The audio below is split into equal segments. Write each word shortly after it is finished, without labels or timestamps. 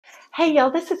Hey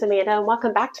y'all, this is Amanda and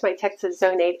welcome back to my Texas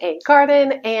Zone 8A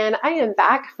garden, and I am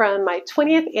back from my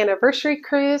 20th anniversary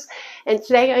cruise, and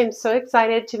today I'm so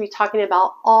excited to be talking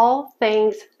about all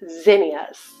things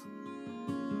zinnias.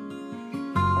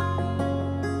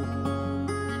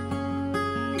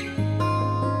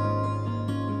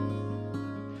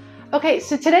 Okay,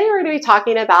 so today we're going to be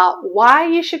talking about why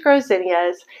you should grow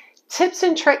zinnias, tips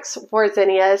and tricks for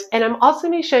zinnias, and I'm also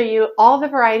going to show you all the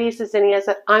varieties of zinnias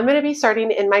that I'm going to be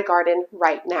starting in my garden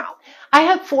right now. I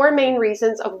have four main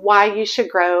reasons of why you should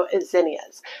grow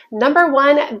zinnias. Number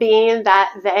one being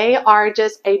that they are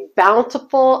just a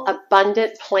bountiful,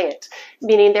 abundant plant,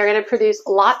 meaning they're going to produce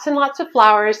lots and lots of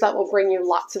flowers that will bring you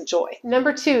lots of joy.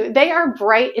 Number two, they are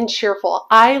bright and cheerful.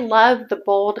 I love the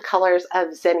bold colors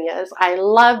of zinnias. I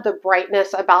love the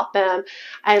brightness about them.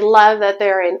 I love that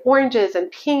they're in oranges and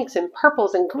pinks and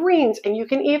purples and greens, and you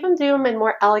can even do them in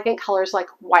more elegant colors like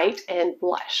white and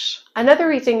blush. Another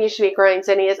reason you should be growing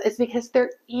zinnias is because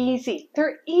they're easy.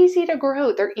 They're easy to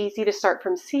grow. They're easy to start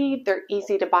from seed. They're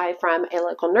easy to buy from a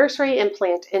local nursery and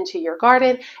plant into your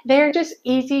garden. They're just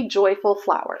easy, joyful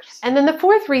flowers. And then the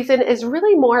fourth reason is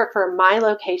really more for my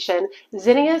location.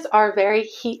 Zinnias are very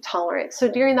heat tolerant. So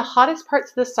during the hottest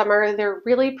parts of the summer, they're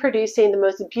really producing the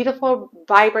most beautiful,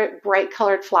 vibrant, bright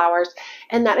colored flowers.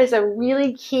 And that is a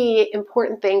really key,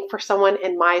 important thing for someone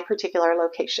in my particular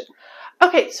location.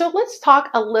 Okay, so let's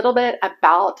talk a little bit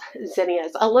about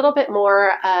zinnias, a little bit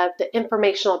more of the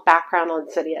informational background on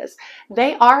zinnias.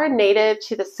 They are native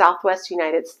to the Southwest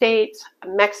United States,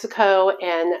 Mexico,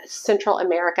 and Central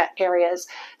America areas.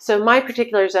 So my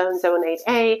particular zone, Zone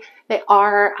 8A, they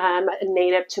are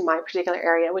native to my particular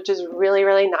area, which is really,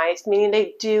 really nice, meaning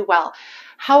they do well.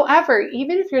 However,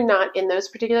 even if you're not in those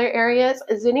particular areas,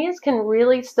 zinnias can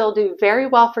really still do very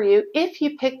well for you if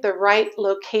you pick the right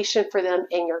location for them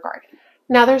in your garden.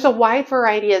 Now, there's a wide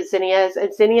variety of zinnias.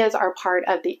 Zinnias are part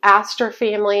of the aster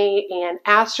family, and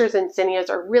asters and zinnias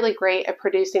are really great at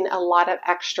producing a lot of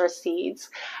extra seeds.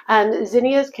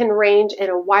 Zinnias can range in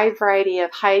a wide variety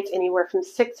of heights, anywhere from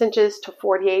 6 inches to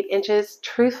 48 inches.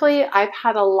 Truthfully, I've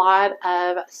had a lot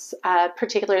of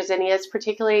particular zinnias,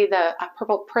 particularly the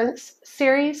Purple Prince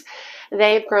series.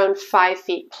 They've grown 5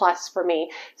 feet plus for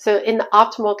me. So in the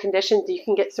optimal conditions, you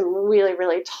can get some really,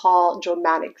 really tall,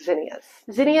 dramatic zinnias.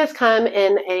 Zinnias come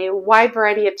in a wide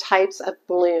variety of types of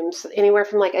blooms, anywhere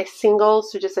from like a single,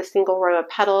 so just a single row of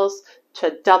petals, to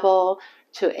a double,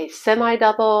 to a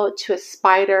semi-double, to a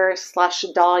spider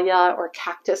 / dahlia or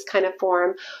cactus kind of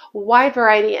form. Wide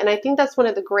variety, and I think that's one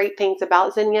of the great things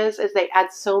about zinnias is they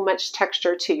add so much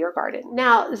texture to your garden.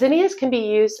 Now, zinnias can be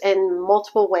used in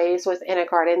multiple ways within a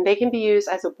garden. They can be used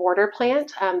as a border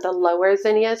plant. The lower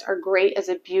zinnias are great as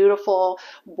a beautiful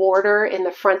border in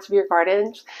the fronts of your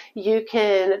gardens. You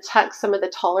can tuck some of the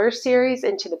taller series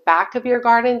into the back of your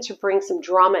garden to bring some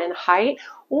drama and height,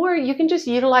 or you can just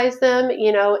utilize them,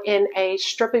 in a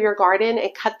strip of your garden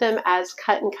and cut them as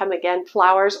cut and come again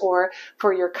flowers or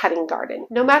for your cutting garden.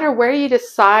 No matter where you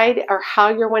decide or how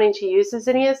you're wanting to use the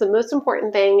zinnias, the most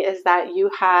important thing is that you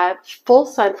have full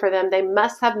sun for them. They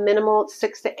must have minimal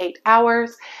 6 to 8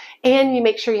 hours, and you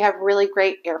make sure you have really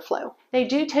great airflow. They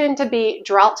do tend to be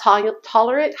drought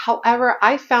tolerant. However,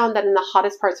 I found that in the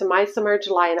hottest parts of my summer,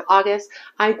 July and August,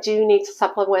 I do need to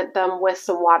supplement them with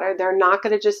some water. They're not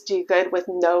going to just do good with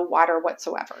no water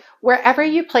whatsoever. Wherever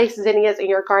you place zinnias in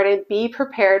your garden, be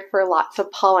prepared for lots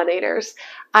of pollinators.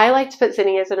 I like to put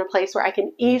zinnias in a place where I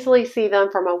can easily see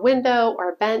them from a window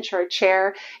or a bench or a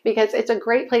chair, because it's a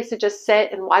great place to just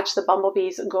sit and watch the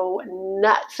bumblebees go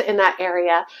nuts in that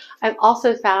area. I've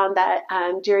also found that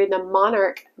during the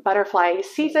monarch butterfly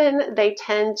season, they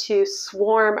tend to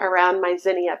swarm around my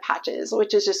zinnia patches,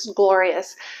 which is just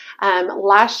glorious.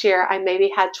 Last year, I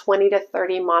maybe had 20 to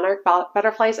 30 monarch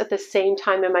butterflies at the same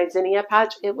time in my zinnia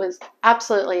patch. It was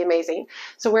absolutely amazing.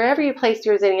 So wherever you place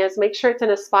your zinnias, make sure it's in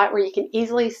a spot where you can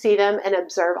easily see them and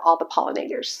observe all the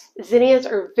pollinators. Zinnias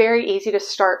are very easy to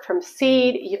start from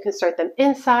seed. You can start them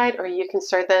inside, or you can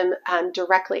start them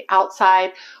directly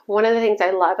outside. One of the things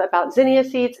I love about zinnia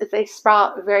seeds is they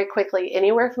sprout very quickly,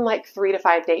 anywhere from like 3 to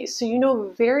 5 days. So you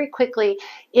know very quickly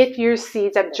if your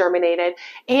seeds have germinated,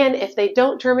 and if they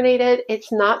don't germinate,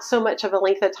 it's not so much of a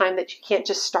length of time that you can't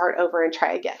just start over and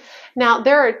try again. Now,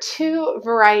 there are 2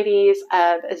 varieties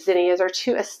of zinnias, or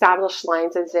 2 established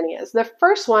lines of zinnias. The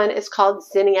first one is called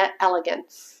Zinnia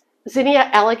elegans. Zinnia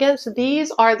elegans,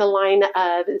 these are the line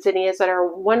of zinnias that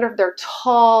are wonderful. They're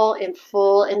tall and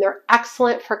full, and they're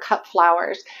excellent for cut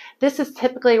flowers. This is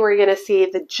typically where you're going to see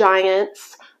the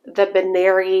giants, the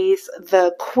Benaries,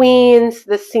 the queens,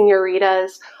 the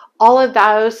senoritas. All of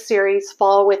those series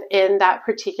fall within that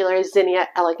particular Zinnia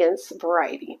elegans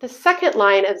variety. The second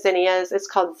line of zinnias is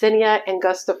called Zinnia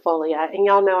angustifolia, and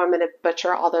y'all know I'm going to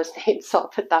butcher all those names, so I'll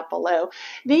put that below.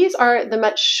 These are the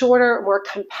much shorter, more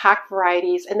compact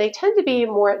varieties, and they tend to be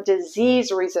more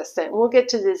disease resistant. We'll get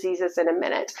to diseases in a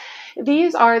minute.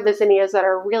 These are the zinnias that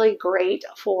are really great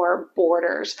for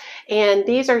borders, and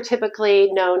these are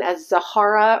typically known as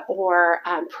Zahara or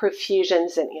profusion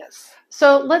zinnias.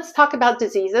 So let's talk about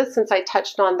diseases since I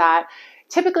touched on that.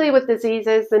 Typically with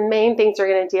diseases, the main things we're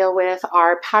going to deal with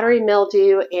are powdery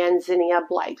mildew and zinnia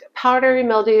blight. Powdery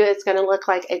mildew is going to look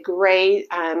like a gray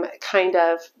kind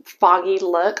of foggy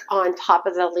look on top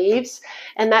of the leaves,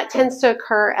 and that tends to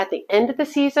occur at the end of the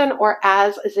season or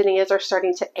as zinnias are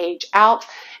starting to age out,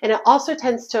 and it also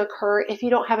tends to occur if you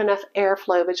don't have enough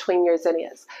airflow between your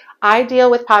zinnias. I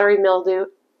deal with powdery mildew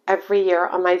every year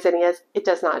on my zinnias. It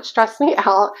does not stress me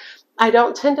out. I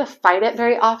don't tend to fight it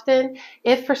very often.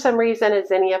 If for some reason a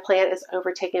zinnia plant is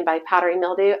overtaken by powdery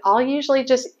mildew, I'll usually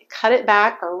just cut it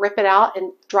back or rip it out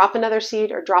and drop another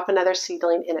seed or drop another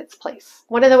seedling in its place.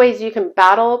 One of the ways you can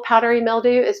battle powdery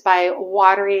mildew is by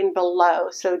watering below.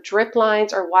 So drip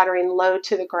lines or watering low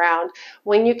to the ground.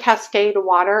 When you cascade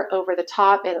water over the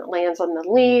top and it lands on the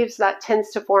leaves, that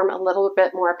tends to form a little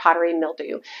bit more powdery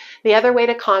mildew. The other way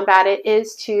to combat it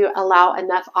is to allow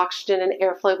enough oxygen and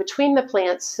airflow between the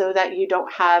plants so that you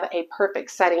don't have a perfect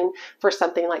setting for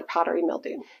something like powdery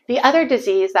mildew. The other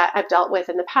disease that I've dealt with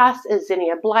in the past is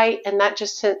zinnia blight, and that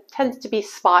just tends to be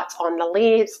spots on the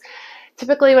leaves.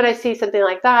 Typically when I see something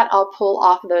like that, I'll pull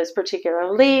off those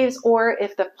particular leaves, or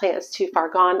if the plant is too far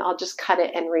gone, I'll just cut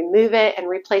it and remove it and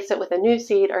replace it with a new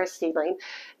seed or a seedling.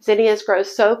 Zinnias grow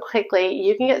so quickly,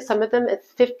 you can get some of them in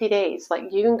 50 days. Like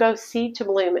you can go seed to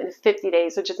bloom in 50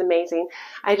 days, which is amazing.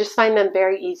 I just find them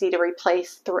very easy to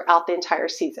replace throughout the entire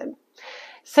season.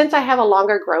 Since I have a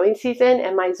longer growing season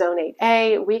in my Zone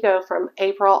 8A, we go from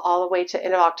April all the way to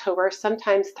end of October,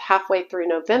 sometimes halfway through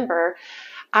November.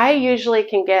 I usually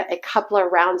can get a couple of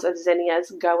rounds of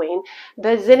zinnias going.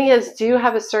 The zinnias do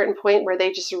have a certain point where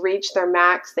they just reach their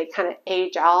max, they kind of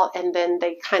age out, and then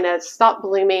they kind of stop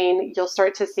blooming. You'll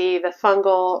start to see the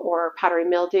fungal or powdery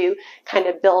mildew kind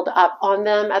of build up on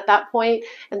them at that point,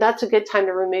 and that's a good time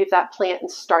to remove that plant and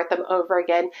start them over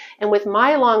again. And with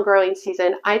my long growing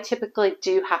season, I typically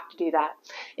do have to do that.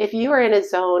 If you are in a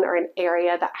zone or an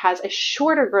area that has a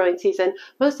shorter growing season,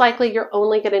 most likely you're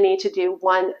only going to need to do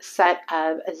one set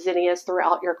of zinnias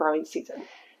throughout your growing season.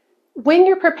 When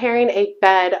you're preparing a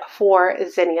bed for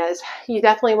zinnias, you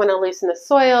definitely want to loosen the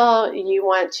soil. You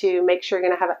want to make sure you're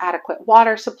going to have an adequate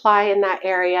water supply in that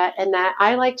area, and that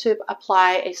I like to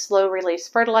apply a slow release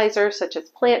fertilizer such as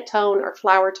plant tone or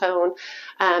flower tone.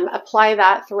 Apply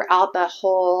that throughout the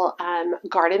whole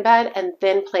garden bed and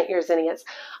then plant your zinnias.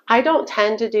 I don't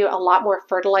tend to do a lot more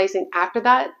fertilizing after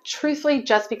that, truthfully,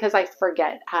 just because I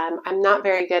forget. I'm not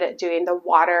very good at doing the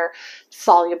water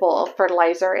soluble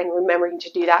fertilizer and remembering to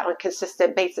do that on a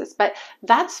consistent basis, but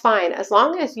that's fine. As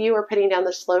long as you are putting down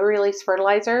the slow release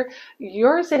fertilizer,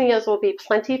 your zinnias will be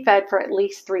plenty fed for at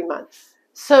least 3 months.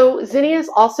 So zinnias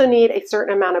also need a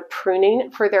certain amount of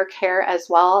pruning for their care as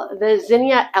well. The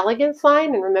Zinnia elegans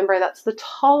line, and remember that's the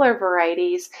taller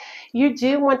varieties, you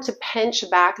do want to pinch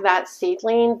back that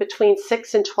seedling between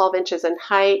 6 and 12 inches in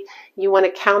height. You want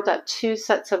to count up 2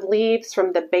 sets of leaves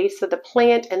from the base of the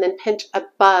plant and then pinch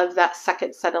above that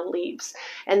second set of leaves.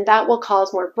 And that will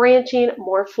cause more branching,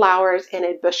 more flowers, and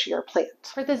a bushier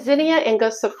plant. For the Zinnia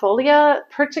angustifolia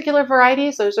particular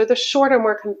varieties, those are the shorter,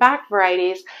 more compact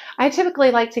varieties, I typically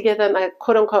like to give them a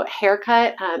quote-unquote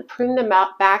haircut, prune them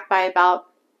out back by about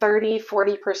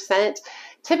 30–40%.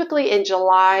 Typically in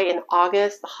July and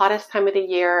August, the hottest time of the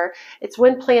year. It's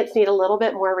when plants need a little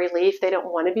bit more relief. They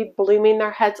don't want to be blooming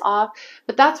their heads off,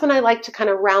 but that's when I like to kind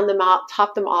of round them out,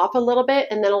 top them off a little bit,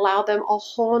 and then allow them a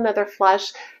whole nother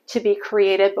flush to be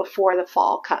created before the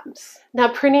fall comes. Now,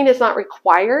 pruning is not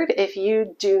required if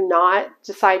you do not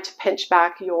decide to pinch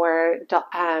back your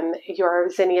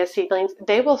zinnia seedlings.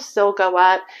 They will still go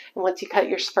up, and once you cut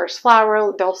your first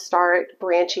flower, they'll start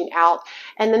branching out.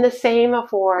 And then the same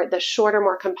for the shorter,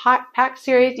 more compact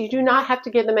series. You do not have to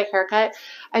give them a haircut.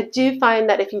 I do find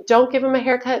that if you don't give them a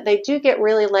haircut, they do get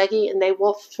really leggy and they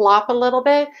will flop a little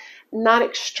bit. Not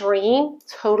extreme,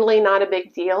 totally not a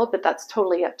big deal, but that's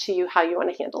totally up to you how you want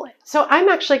to handle it. So I'm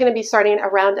actually going to be starting a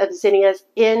round of zinnias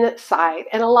inside.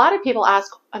 And a lot of people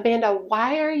ask, Amanda,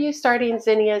 why are you starting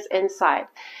zinnias inside?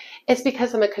 It's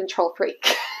because I'm a control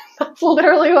freak. That's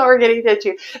literally what we're getting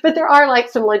into. But there are like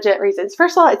some legit reasons.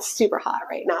 First of all, it's super hot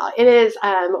right now. It is,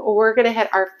 we're going to hit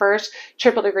our first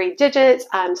triple degree digits,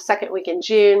 second week in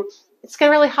June. It's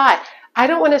getting really hot. I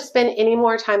don't want to spend any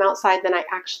more time outside than I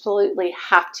absolutely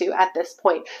have to at this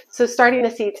point. So starting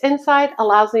the seeds inside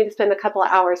allows me to spend a couple of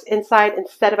hours inside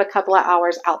instead of a couple of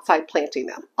hours outside planting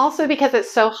them. Also, because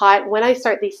it's so hot, when I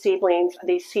start these seedlings,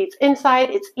 these seeds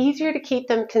inside, it's easier to keep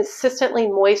them consistently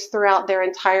moist throughout their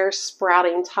entire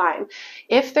sprouting time.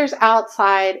 If they're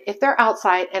outside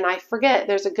and I forget,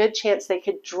 there's a good chance they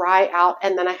could dry out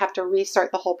and then I have to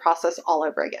restart the whole process all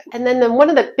over again. And then one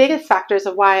of the biggest factors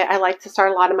of why I like to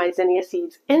start a lot of my zinnia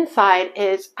seeds inside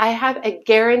is I have a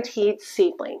guaranteed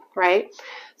seedling, right?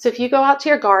 So if you go out to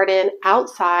your garden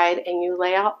outside and you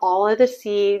lay out all of the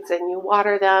seeds and you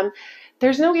water them,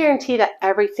 there's no guarantee that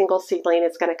every single seedling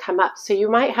is going to come up. So you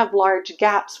might have large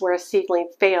gaps where a seedling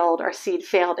failed or seed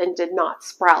failed and did not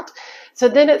sprout. So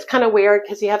then it's kind of weird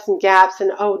because you have some gaps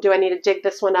and, oh, do I need to dig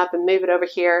this one up and move it over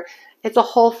here? It's a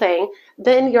whole thing.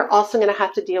 Then you're also going to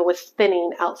have to deal with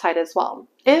thinning outside as well.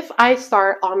 If I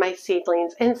start all my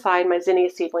seedlings inside, my zinnia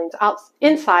seedlings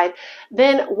inside,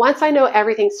 then once I know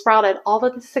everything's sprouted, all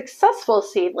of the successful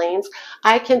seedlings,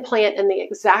 I can plant in the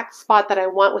exact spot that I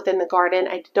want within the garden.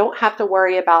 I don't have to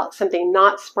worry about something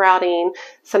not sprouting,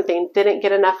 something didn't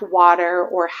get enough water,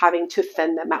 or having to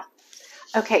thin them out.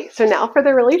 Okay, so now for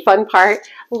the really fun part,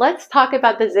 let's talk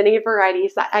about the zinnia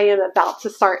varieties that I am about to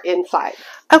start inside.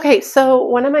 Okay, so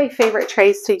one of my favorite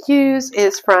trays to use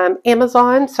is from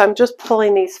Amazon, so I'm just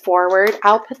pulling these forward.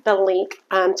 I'll put the link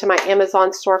to my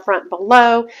Amazon storefront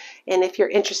below, and if you're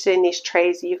interested in these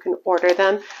trays, you can order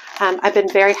them. I've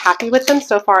been very happy with them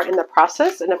so far in the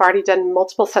process, and I've already done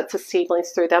multiple sets of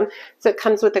seedlings through them. So it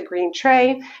comes with a green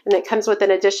tray, and it comes with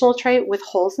an additional tray with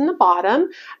holes in the bottom,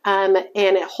 and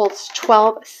it holds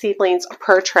 12 seedlings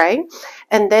per tray.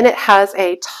 And then it has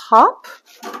a top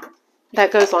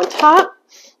that goes on top,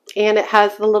 and it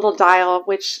has the little dial,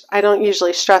 which I don't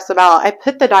usually stress about. I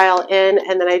put the dial in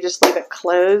and then I just leave it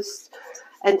closed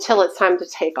until it's time to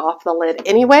take off the lid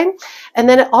anyway. And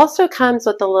then it also comes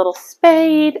with a little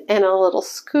spade and a little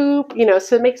scoop,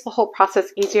 so it makes the whole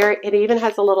process easier. It even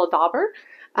has a little dauber,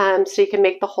 so you can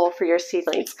make the hole for your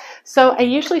seedlings. So I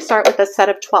usually start with a set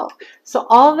of 12. So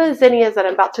all the zinnias that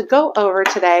I'm about to go over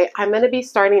today, I'm going to be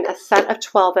starting a set of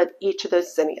 12 at each of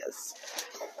those zinnias.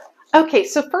 Okay,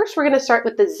 so first we're going to start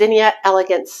with the Zinnia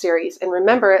Elegance series. And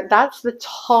remember, that's the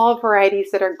tall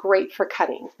varieties that are great for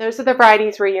cutting. Those are the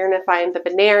varieties where you're going to find the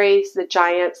Veneris, the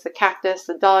Giants, the Cactus,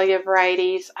 the Dahlia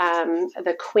varieties,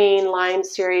 the Queen Lime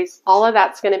series. All of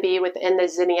that's going to be within the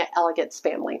Zinnia Elegance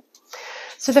family.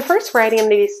 So the first variety I'm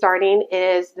going to be starting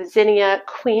is the Zinnia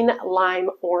Queen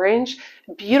Lime Orange.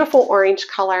 Beautiful orange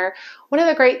color. One of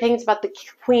the great things about the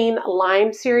Queen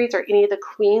Lime series or any of the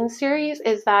Queen series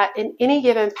is that in any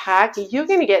given pack, you're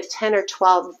going to get 10 or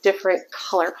 12 different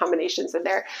color combinations in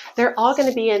there. They're all going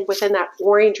to be within that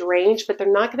orange range, but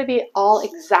they're not going to be all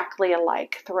exactly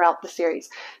alike throughout the series.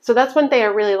 So that's one thing I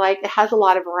really like. It has a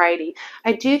lot of variety.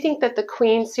 I do think that the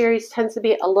Queen series tends to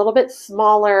be a little bit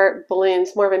smaller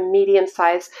blooms, more of a medium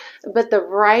size, but the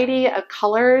variety of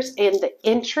colors and the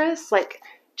interest, like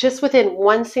just within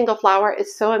one single flower,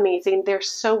 is so amazing. They're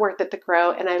so worth it to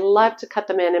grow, and I love to cut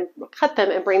them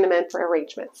and bring them in for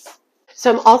arrangements.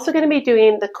 So I'm also going to be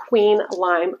doing the Queen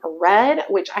Lime Red,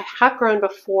 which I have grown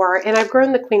before, and I've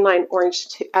grown the Queen Lime Orange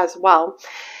too, as well.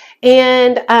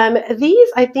 And these,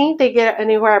 I think they get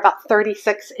anywhere about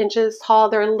 36 inches tall.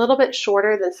 They're a little bit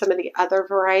shorter than some of the other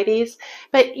varieties,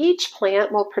 but each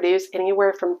plant will produce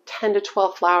anywhere from 10 to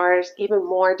 12 flowers, even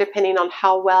more depending on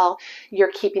how well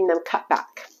you're keeping them cut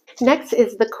back. Next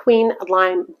is the Queen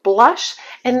Lime Blush,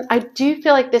 and I do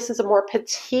feel like this is a more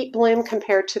petite bloom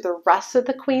compared to the rest of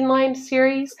the Queen Lime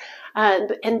series.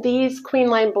 And these Queen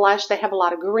Lime Blush, they have a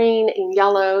lot of green and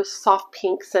yellow, soft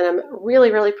pinks in them.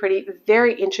 Really, really pretty,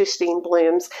 very interesting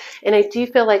blooms. And I do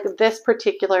feel like this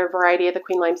particular variety of the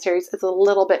Queen Lime series is a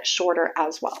little bit shorter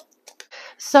as well.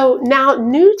 So now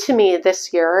new to me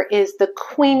this year is the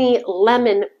Queenie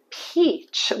Lemon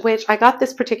Peach, which I got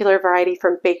this particular variety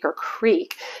from Baker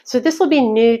Creek. So this will be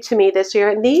new to me this year.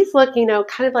 And these look,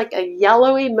 kind of like a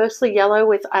yellowy, mostly yellow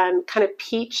with kind of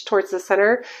peach towards the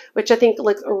center, which I think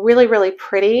looks really, really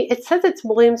pretty. It says its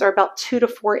blooms are about 2 to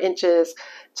 4 inches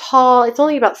tall. It's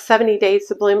only about 70 days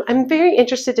to bloom. I'm very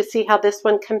interested to see how this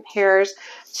one compares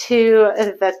to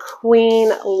the Queen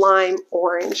Lime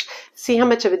Orange. See how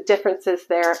much of a difference is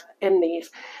there in these.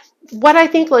 What I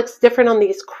think looks different on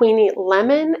these Queenie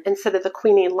Lemon instead of the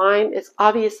Queenie Lime is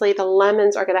obviously the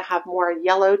lemons are going to have more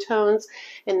yellow tones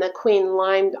and the Queen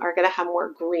Lime are going to have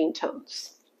more green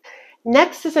tones.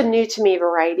 Next is a new to me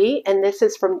variety, and this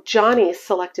is from Johnny's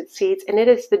Selected Seeds, and it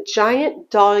is the Giant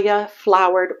Dahlia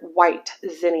Flowered White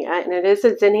Zinnia, and it is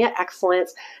a Zinnia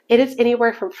Excellence. It is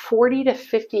anywhere from 40 to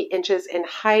 50 inches in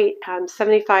height,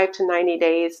 75 to 90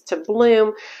 days to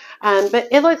bloom, but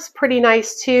it looks pretty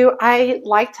nice too. I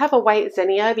like to have a white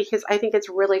zinnia because I think it's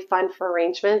really fun for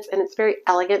arrangements, and it's very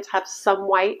elegant to have some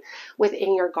white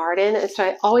within your garden, and so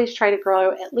I always try to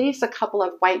grow at least a couple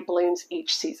of white blooms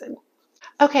each season.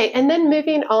 Okay, and then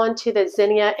moving on to the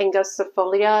Zinnia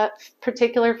angustifolia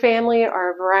particular family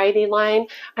or variety line,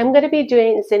 I'm going to be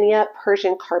doing Zinnia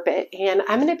Persian carpet, and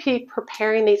I'm going to be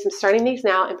preparing these. I'm starting these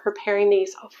now and preparing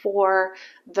these for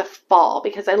the fall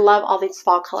because I love all these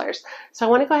fall colors. So I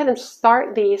want to go ahead and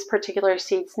start these particular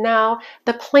seeds now.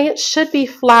 The plant should be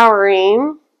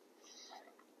flowering.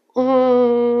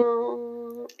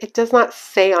 It does not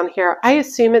say on here. I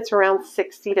assume it's around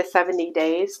 60 to 70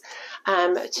 days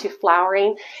to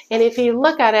flowering. And if you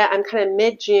look at it, I'm kind of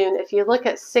mid-June. If you look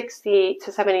at 60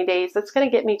 to 70 days, that's going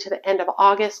to get me to the end of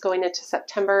August going into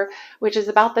September, which is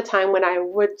about the time when I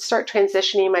would start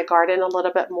transitioning my garden a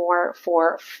little bit more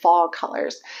for fall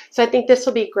colors. So I think this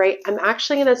will be great. I'm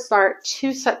actually going to start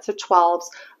 2 sets of 12s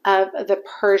of the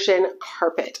Persian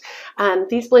carpet.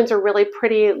 These blooms are really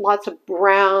pretty, lots of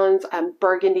browns,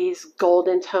 burgundies,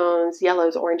 golden tones,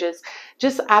 yellows, oranges,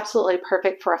 just absolutely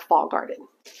perfect for a fall garden.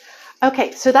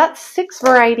 Okay, so that's 6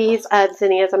 varieties of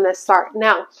zinnias I'm going to start.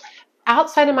 Now,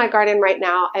 outside of my garden right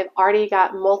now, I've already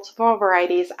got multiple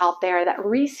varieties out there that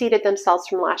reseeded themselves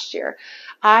from last year.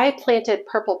 I planted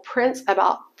Purple Prince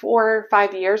about 4 or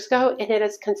 5 years ago, and it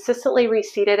has consistently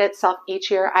reseeded itself each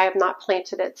year. I have not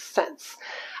planted it since.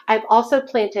 I've also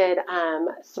planted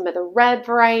some of the red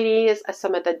varieties,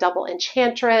 some of the Double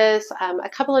Enchantress, a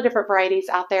couple of different varieties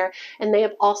out there, and they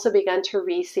have also begun to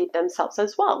reseed themselves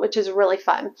as well, which is really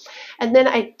fun. And then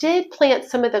I did plant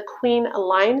some of the Queen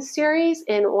Lime series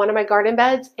in one of my garden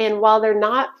beds, and while they're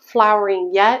not flowering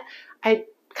yet,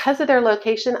 because of their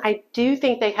location, I do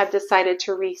think they have decided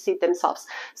to reseed themselves.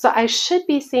 So I should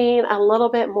be seeing a little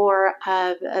bit more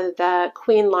of the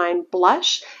Queen Lime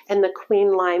Blush and the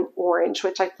Queen Lime Orange,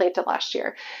 which I planted last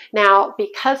year. Now,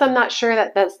 because I'm not sure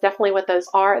that that's definitely what those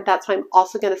are, that's why I'm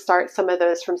also going to start some of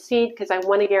those from seed because I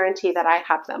want to guarantee that I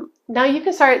have them. Now, you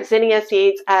can start zinnia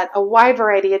seeds at a wide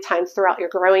variety of times throughout your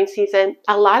growing season.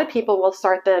 A lot of people will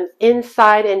start them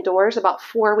inside indoors about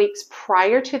 4 weeks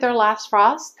prior to their last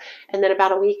frost, and then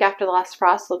about a week after the last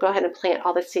frost, they'll go ahead and plant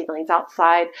all the seedlings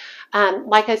outside.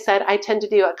 Like I said, I tend to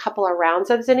do a couple of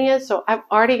rounds of zinnias, so I've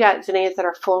already got zinnias that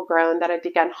are full grown that I've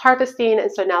begun harvesting,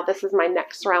 and so now this is my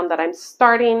next round that I'm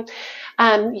starting.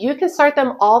 You can start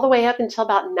them all the way up until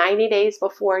about 90 days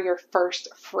before your first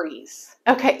freeze.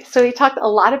 Okay, so we talked a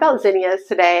lot about zinnias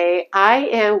today. I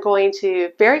am going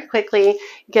to very quickly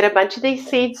get a bunch of these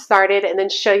seeds started and then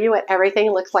show you what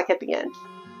everything looks like at the end.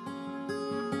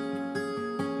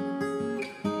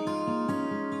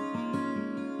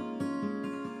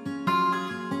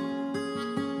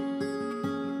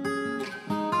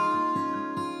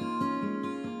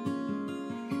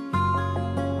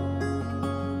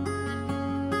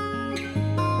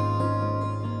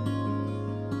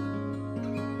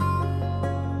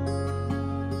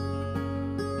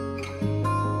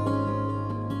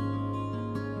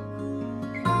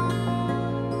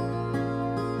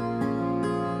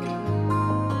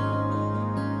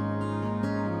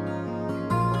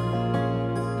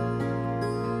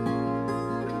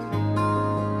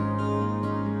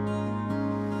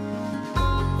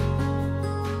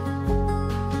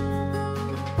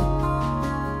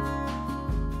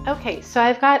 Okay, so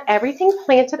I've got everything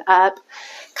planted up.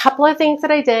 Couple of things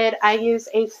that I did. I used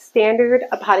a standard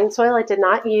potting soil. I did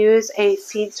not use a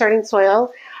seed starting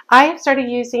soil. I have started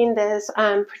using this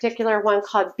particular one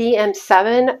called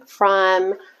BM7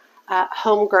 from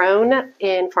Homegrown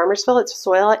in Farmersville. It's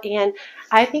soil, and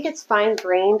I think it's fine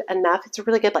grained enough. It's a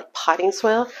really good like potting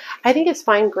soil. I think it's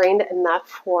fine grained enough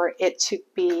for it to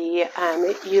be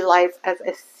utilized as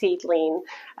a seedling,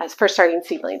 as for starting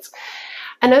seedlings.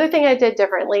 Another thing I did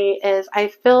differently is I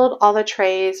filled all the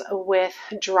trays with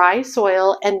dry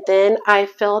soil, and then I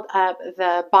filled up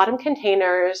the bottom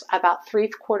containers about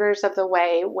 3/4 of the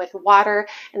way with water,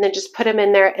 and then just put them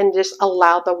in there and just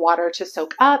allowed the water to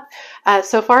soak up.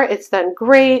 So far it's done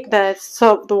great.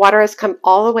 The water has come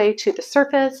all the way to the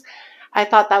surface. I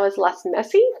thought that was less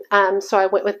messy, so I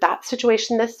went with that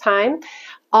situation this time.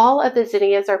 All of the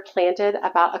zinnias are planted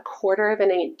about 1/4 of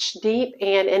an inch deep,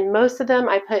 and in most of them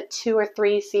I put 2 or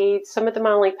 3 seeds. Some of them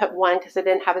I only put 1 because I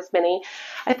didn't have as many.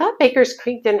 I thought Baker's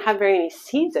Creek didn't have very many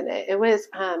seeds in it. It was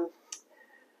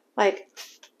like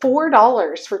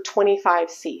 $4 for 25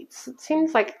 seeds. It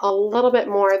seems like a little bit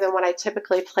more than what I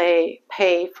typically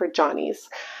pay for Johnny's.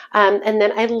 And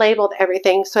then I labeled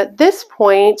everything. So at this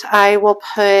point, I will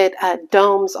put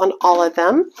domes on all of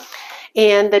them.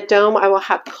 And the dome I will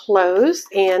have closed,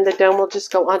 and the dome will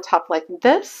just go on top like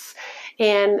this.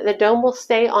 And the dome will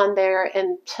stay on there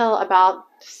until about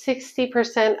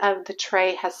 60% of the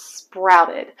tray has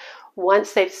sprouted.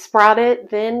 Once they've sprouted,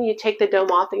 then you take the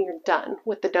dome off and you're done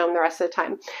with the dome the rest of the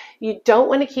time. You don't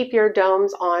want to keep your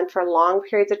domes on for long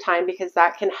periods of time because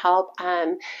that can help,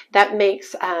 that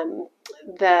makes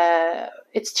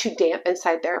it's too damp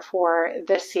inside there for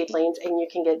the seedlings, and you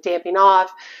can get damping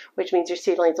off, which means your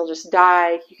seedlings will just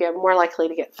die. You get more likely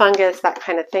to get fungus, that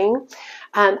kind of thing.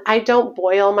 I don't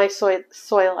boil my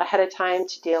soil ahead of time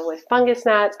to deal with fungus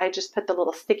gnats. I just put the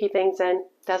little sticky things in.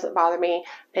 Doesn't bother me.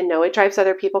 I know it drives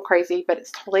other people crazy, but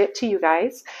it's totally up to you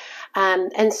guys.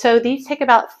 And so these take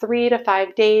about 3 to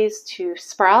 5 days to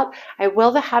sprout. I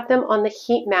will have them on the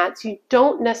heat mats. You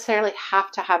don't necessarily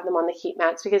have to have them on the heat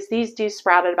mats because these do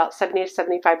sprout at about 70 to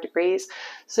 75 degrees.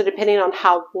 So depending on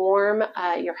how warm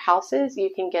your house is, you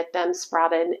can get them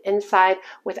sprouted inside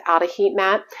without a heat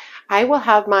mat. I will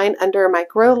have mine under my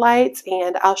grow lights,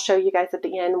 and I'll show you guys at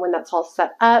the end when that's all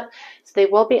set up. So they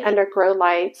will be under grow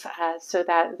lights so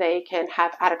that they can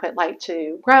have adequate light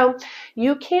to grow.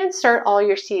 You can start all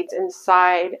your seeds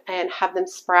inside and have them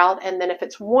sprout, and then if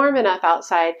it's warm enough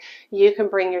outside, you can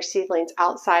bring your seedlings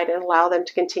outside and allow them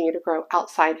to continue to grow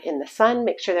outside in the sun.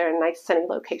 Make sure they're in a nice sunny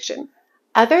location.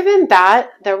 Other than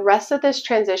that, the rest of this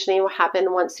transitioning will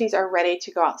happen once these are ready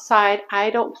to go outside. I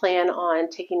don't plan on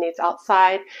taking these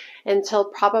outside until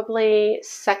probably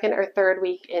second or third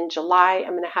week in July.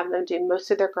 I'm going to have them do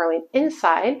most of their growing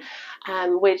inside,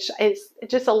 which is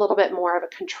just a little bit more of a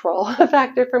control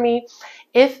factor for me.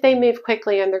 If they move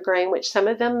quickly and they're growing, which some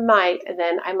of them might,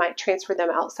 then I might transfer them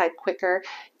outside quicker.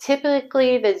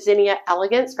 Typically, the Zinnia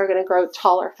elegans are going to grow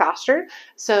taller faster,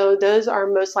 so those are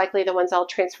most likely the ones I'll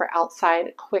transfer outside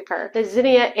quicker. The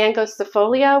Zinnia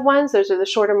angustifolia ones, those are the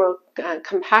shorter, more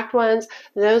compact ones,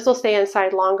 those will stay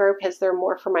inside longer because they're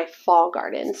more for my fall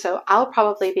garden. So I'll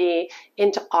probably be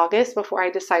into August before I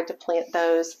decide to plant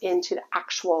those into the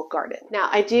actual garden. Now,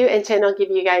 I do intend on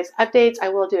giving you guys updates. I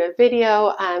will do a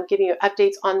video giving you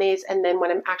updates on these, and then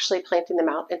when I'm actually planting them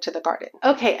out into the garden.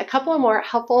 Okay, a couple of more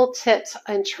helpful tips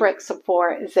and tricks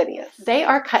for zinnias. They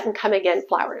are cut and come again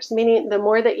flowers, meaning the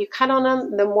more that you cut on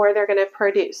them, the more they're going to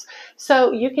produce.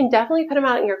 So you can definitely put them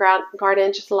out in your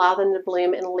garden, just allow them to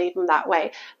bloom and leave them that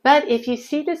way. But if you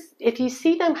see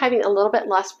them having a little bit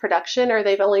less production, or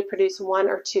they've only produced 1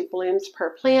 or 2 blooms per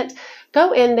plant,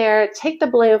 go in there, take the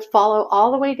bloom, follow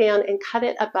all the way down, and cut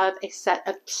it above a set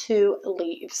of 2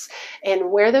 leaves.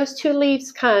 And where those 2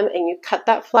 leaves come, and you cut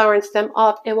that flower and stem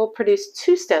off, it will produce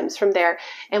 2 stems from there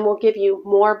and will give you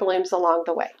more blooms along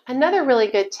the way. Another really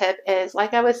good tip is,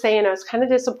 like I was saying, I was kind of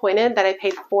disappointed that I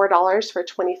paid $4 for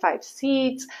 25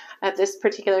 seeds of this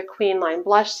particular Queen Line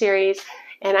Blush series.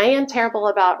 And I am terrible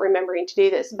about remembering to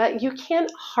do this, but you can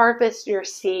harvest your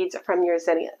seeds from your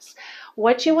zinnias.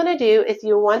 What you want to do is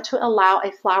you want to allow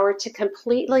a flower to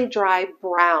completely dry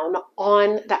brown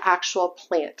on the actual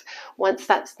plant. Once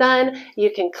that's done,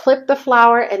 you can clip the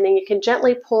flower, and then you can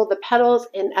gently pull the petals,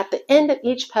 and at the end of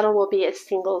each petal will be a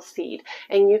single seed,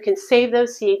 and you can save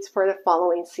those seeds for the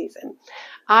following season.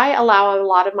 I allow a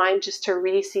lot of mine just to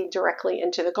reseed directly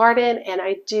into the garden, and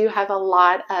I do have a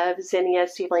lot of zinnia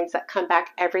seedlings that come back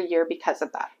every year because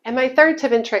of that. And my third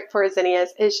tip and trick for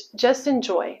zinnias is just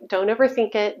enjoy. Don't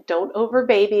overthink it. Don't over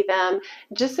baby them.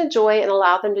 Just enjoy and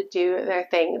allow them to do their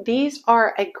thing. These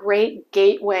are a great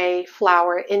gateway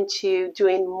flower into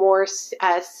doing more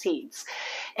seeds.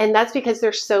 And that's because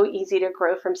they're so easy to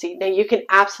grow from seed. Now, you can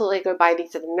absolutely go buy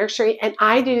these at the nursery, and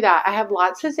I do that. I have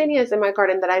lots of zinnias in my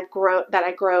garden that I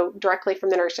grow directly from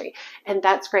the nursery, and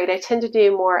that's great. I tend to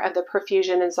do more of the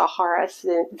Profusion and Zahara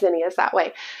zinnias that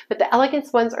way. But the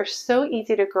elegance ones are so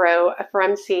easy to grow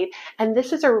from seed, and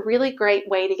this is a really great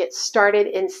way to get started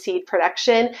in seed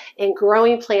production and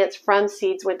growing plants from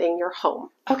seeds within your home.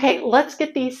 Okay, let's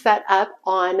get these set up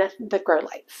on the grow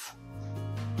lights.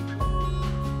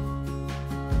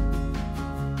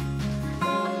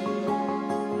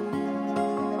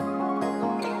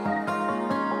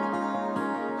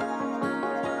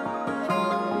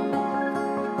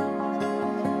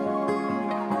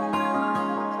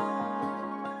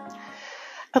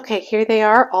 Okay, here they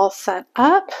are all set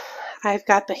up. I've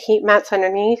got the heat mats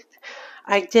underneath.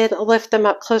 I did lift them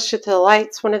up closer to the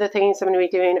lights. One of the things I'm going to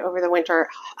be doing over the winter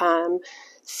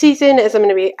season is I'm going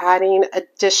to be adding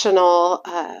additional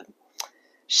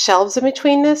shelves in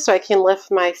between this so I can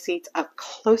lift my seats up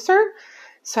closer.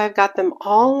 So I've got them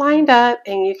all lined up,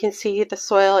 and you can see the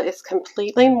soil is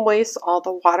completely moist. All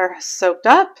the water has soaked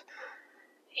up.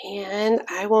 And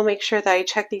I will make sure that I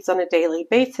check these on a daily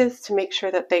basis to make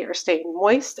sure that they are staying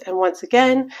moist. And once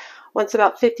again, once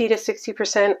about 50 to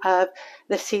 60% of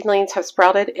the seedlings have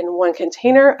sprouted in one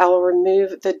container, I will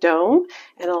remove the dome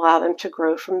and allow them to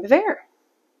grow from there.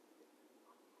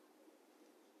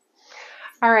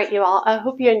 All right, you all, I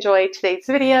hope you enjoyed today's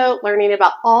video learning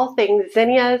about all things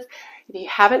zinnias. If you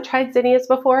haven't tried zinnias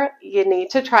before, you need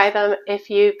to try them. If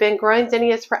you've been growing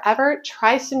zinnias forever,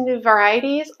 try some new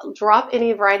varieties. Drop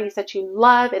any varieties that you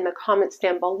love in the comments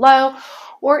down below.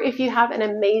 Or if you have an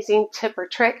amazing tip or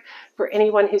trick for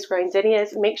anyone who's growing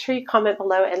zinnias, make sure you comment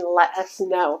below and let us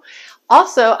know.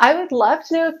 Also, I would love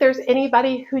to know if there's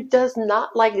anybody who does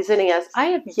not like zinnias. I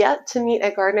have yet to meet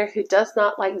a gardener who does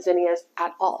not like zinnias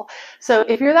at all. So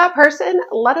if you're that person,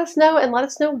 let us know, and let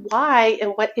us know why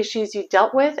and what issues you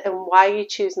dealt with and why you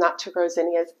choose not to grow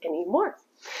zinnias anymore.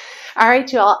 All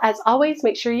right, you all, as always,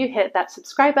 make sure you hit that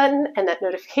subscribe button and that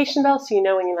notification bell so you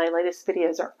know when my latest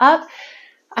videos are up.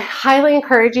 I highly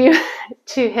encourage you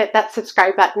to hit that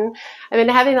subscribe button. I've been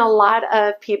having a lot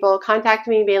of people contact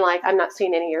me being like, I'm not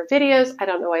seeing any of your videos. I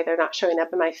don't know why they're not showing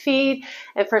up in my feed.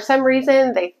 And for some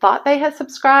reason, they thought they had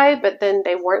subscribed, but then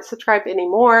they weren't subscribed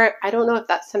anymore. I don't know if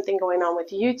that's something going on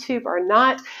with YouTube or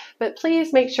not, but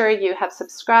please make sure you have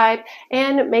subscribed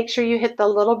and make sure you hit the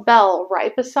little bell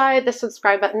right beside the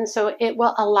subscribe button so it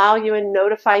will allow you and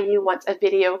notify you once a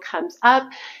video comes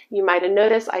up. You might have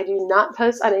noticed I do not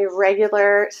post on a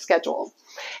regular schedule.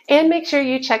 And make sure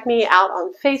you check me out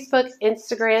on Facebook,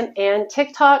 Instagram, and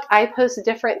TikTok. I post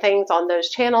different things on those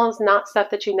channels, not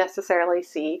stuff that you necessarily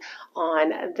see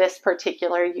on this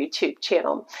particular YouTube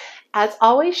channel. As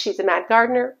always, she's a mad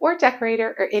gardener or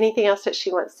decorator or anything else that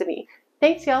she wants to be.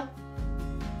 Thanks, y'all.